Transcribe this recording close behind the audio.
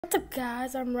What's up,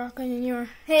 guys? I'm Rocklyn and you're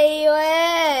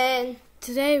Haelyn.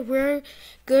 Today we're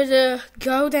gonna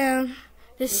go down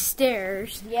the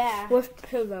stairs. Yeah. With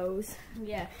pillows.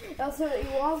 Yeah. Also,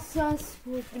 you want us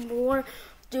with more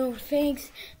do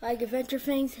things like adventure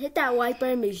things? Hit that like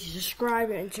button, make sure to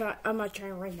subscribe, and I'm not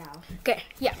trying right now. Okay.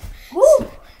 Yeah. Woo!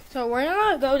 So we're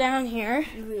gonna go down here.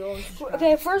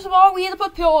 Okay. First of all, we need to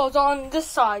put pillows on this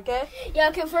side. Okay. Yeah.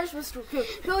 Okay. First, let's go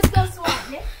swap.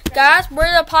 Okay? Guys, we're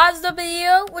gonna pause the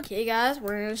video. Okay, guys,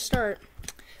 we're gonna start.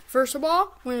 First of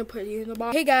all, we're gonna put you in the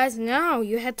box. Hey, guys, now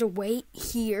you have to wait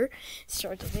here.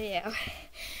 Start the video. All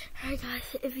right,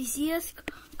 guys, if you see us,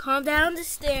 come down the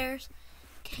stairs.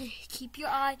 Okay, keep your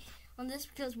eye on this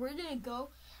because we're gonna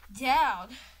go down.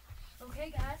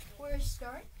 Okay, guys, we're gonna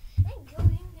start and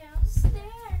going downstairs. Okay,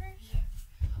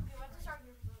 we have to start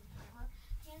here for the camera.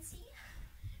 Can't see.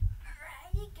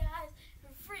 Alrighty, guys,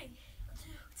 we're free. 2,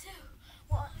 2,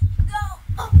 1, go!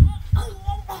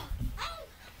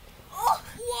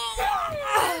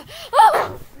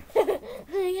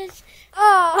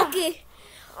 Okay.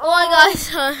 Oh my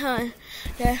gosh.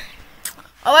 Yeah.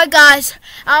 Alright, guys.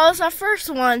 That was our first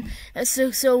one.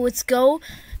 So let's go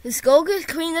get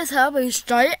clean this up and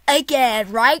start it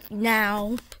again right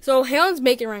now. So Haelyn's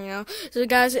baking right now. So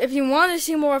guys, if you want to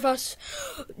see more of us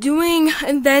doing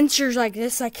adventures like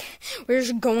this, like we're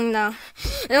just going down.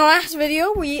 In the last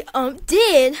video, we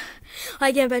did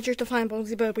like adventures to find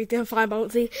Bonesy, but we didn't find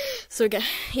Bonesy. So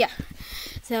yeah.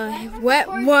 So wet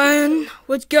one,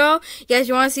 let's go. You guys,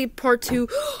 you want to see part 2?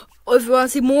 If you want to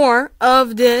see more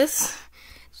of this,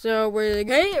 so we're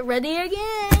ready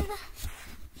again.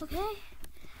 Okay,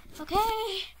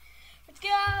 let's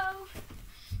go.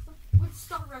 Let's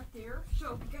start right there,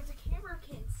 so because the camera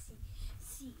can't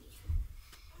see.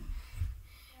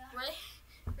 Ready?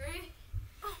 3,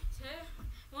 2,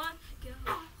 1, go.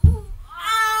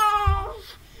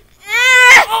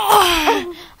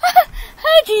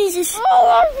 Oh, Jesus.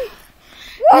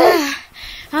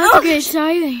 That's okay,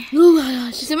 exciting. Oh my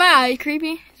gosh. Is my eye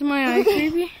creepy? Oh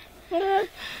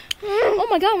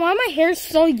my god, why are my hair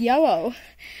so yellow?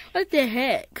 What the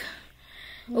heck?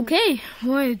 Okay,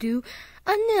 we're gonna do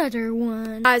another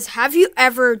one. Guys, have you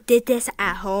ever did this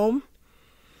at home?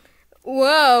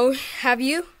 Whoa, have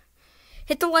you?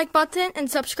 Hit the like button and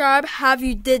subscribe. Have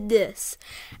you did this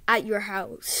at your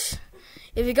house?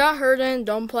 If you got hurt, then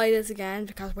don't play this again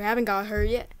because we haven't got hurt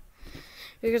yet.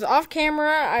 Because off camera,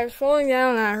 I was falling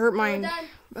down and I hurt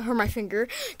my finger.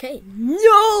 Okay,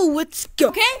 no, let's go.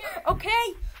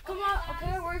 Okay, come on.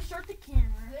 Okay, we're gonna start the camera.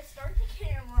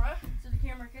 So the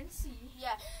camera can see.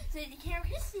 Yeah, so the camera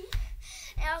can see.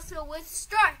 And also, let's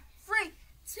start. 3,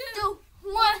 2,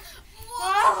 1.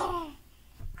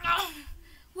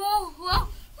 Whoa! Whoa!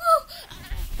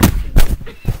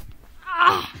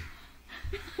 Ah!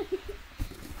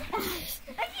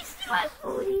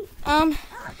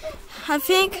 I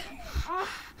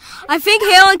think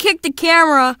Haelyn kicked the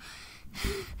camera.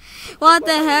 What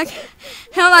the heck?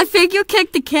 Haelyn, I think you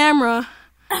kicked the camera.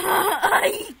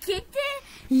 You kicked it?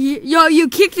 Yo, you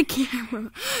kicked the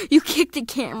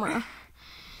camera.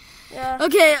 Yeah.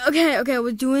 Okay,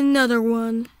 we're doing another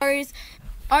one.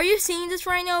 Are you seeing this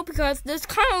right now? Because this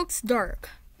kind of looks dark.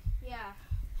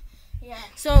 Yeah.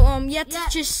 So, you have to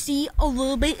just see a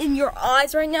little bit in your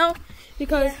eyes right now.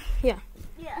 Because, yeah.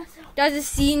 You have to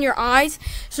see in your eyes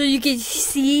so you can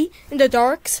see in the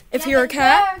darks if you're a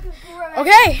cat.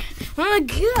 Okay, we're gonna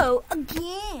go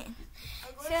again.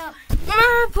 So, I'm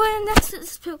gonna put in next to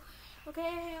this pool.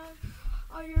 Okay,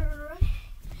 are you ready?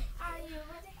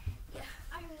 Yeah.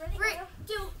 Are you ready? 3,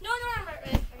 2, no, I'm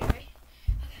ready. Okay.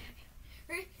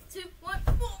 3, 2, 1.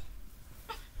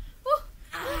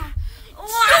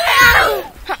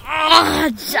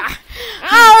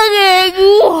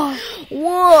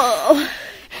 Whoa.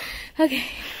 Okay,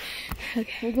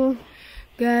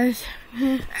 guys,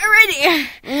 ready?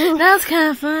 That was kind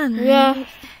of fun. Yeah.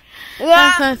 That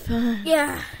was kind of fun.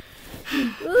 Yeah.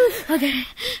 Okay.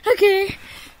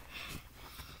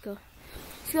 Go.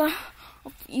 Let's go.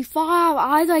 You fall out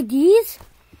eyes like these?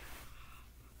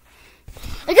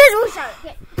 Okay,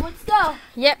 let's go.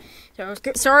 Yep. So,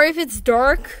 sorry if it's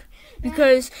dark,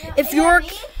 because if you're,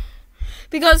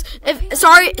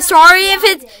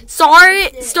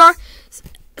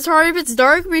 sorry if it's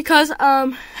dark because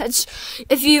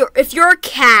if you're a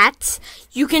cat,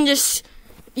 you can just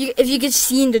if you can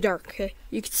see in the dark, okay?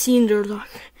 You can see in the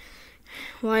dark.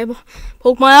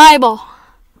 Poke my eyeball.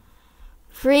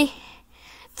 3,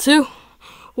 2,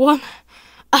 1.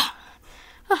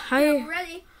 We're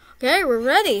ready. Okay,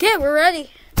 we're ready.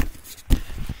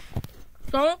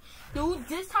 Don't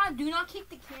this time. Do not kick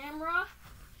the camera.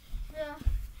 Yeah.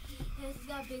 It's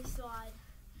got a big slide.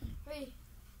 3,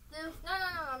 No,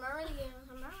 I'm already in.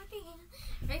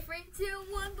 Ready, 3, 2,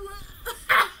 1, blue.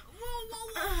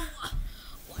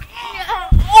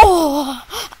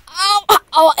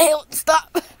 Oh, Haelyn,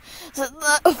 stop.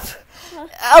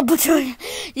 I'll put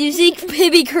you see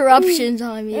baby corruptions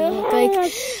on me.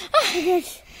 Like,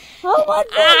 Oh my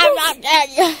God! I'm not dead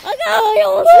yet. I got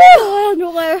my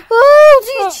underwear.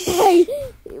 Oh, jeez.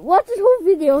 Hey, watch this whole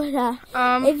video with that.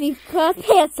 If you cut his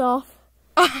pants off.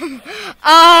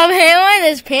 Haelyn,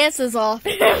 his pants is off.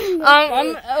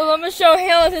 I'm gonna show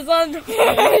Haelyn his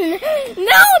underwear.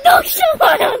 No, don't show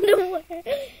my underwear.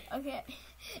 Okay.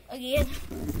 Again.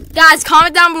 Guys,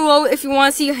 comment down below if you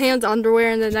want to see Haelyn's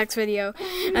underwear in the next video.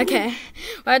 Okay.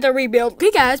 We have to rebuild. Okay,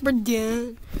 guys, we're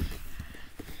done.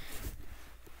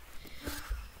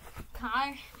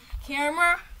 Hi,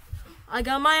 camera. I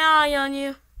got my eye on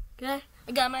you. Okay?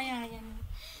 I got my eye on you.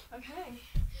 Okay.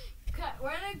 Okay,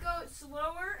 we're gonna go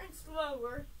slower and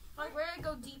slower. Like, we're gonna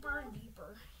go deeper and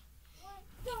deeper.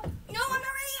 No, I'm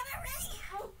not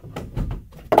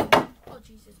ready. Oh,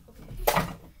 Jesus. Okay.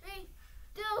 3,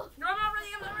 2. No, I'm not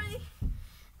ready.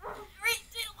 3,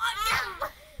 2,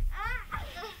 1,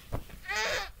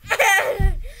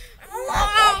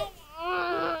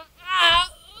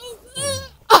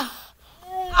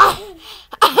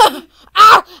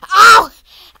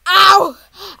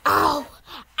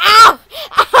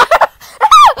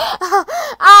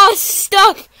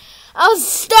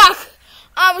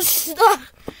 I was stuck.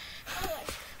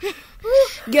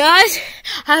 Guys,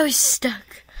 I was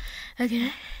stuck.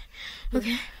 Okay.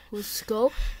 Let's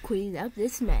go clean up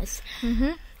this mess.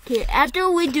 Okay, after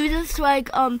we do this like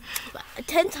 10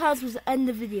 times, we'll end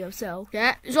the video. So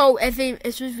yeah. So if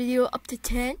this video up to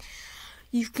 10,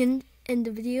 you can end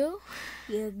the video.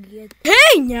 Yeah.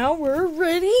 Hey, now we're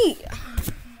ready.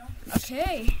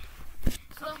 Okay.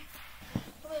 So,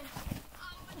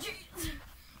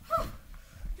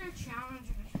 they're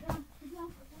challenging.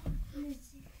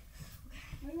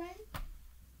 Are you ready?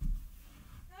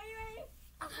 Are you ready?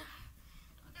 Okay.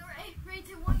 3,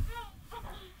 2, 1, go.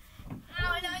 No.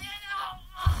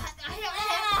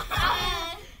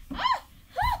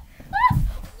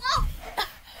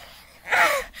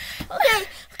 Okay,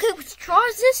 let's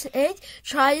try this and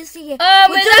try this again. Look at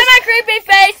my creepy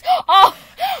face. Oh,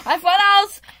 I thought I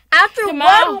was. After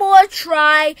one more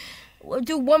try, we'll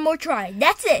do one more try.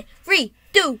 That's it. 3,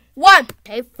 2, 1.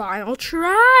 Okay, final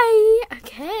try.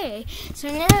 Okay, so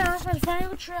now for the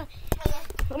final try.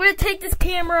 I'm gonna take this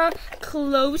camera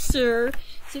closer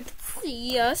so you can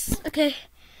see us. Okay.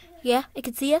 Yeah, I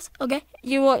can see us. Okay.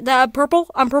 You want that purple?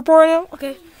 I'm purple right now.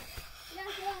 Okay. Yes.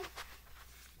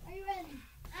 Are you ready?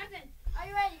 Evan, are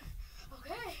you ready?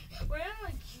 Okay. We're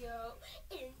gonna go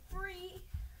in 3,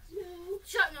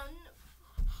 2,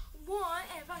 1.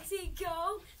 And if I say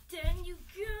go, then you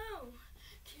go.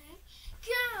 Okay.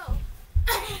 Go.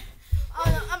 Oh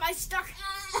no, am I stuck?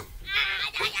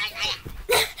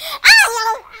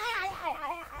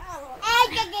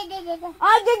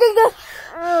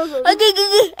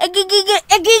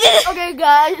 Okay,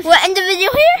 guys. We'll end the video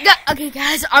here? Okay,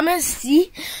 guys, I'm gonna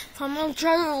see. I'm gonna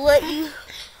try to let you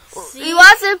see. You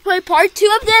want to play part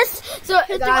 2 of this? So,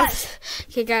 guys.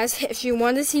 Okay, guys, if you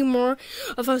want to see more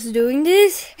of us doing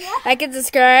this, like and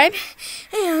subscribe.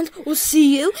 And we'll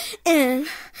see you in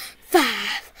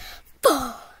 5,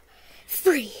 4,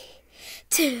 3,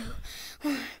 2,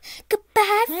 1.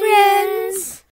 Goodbye, friends.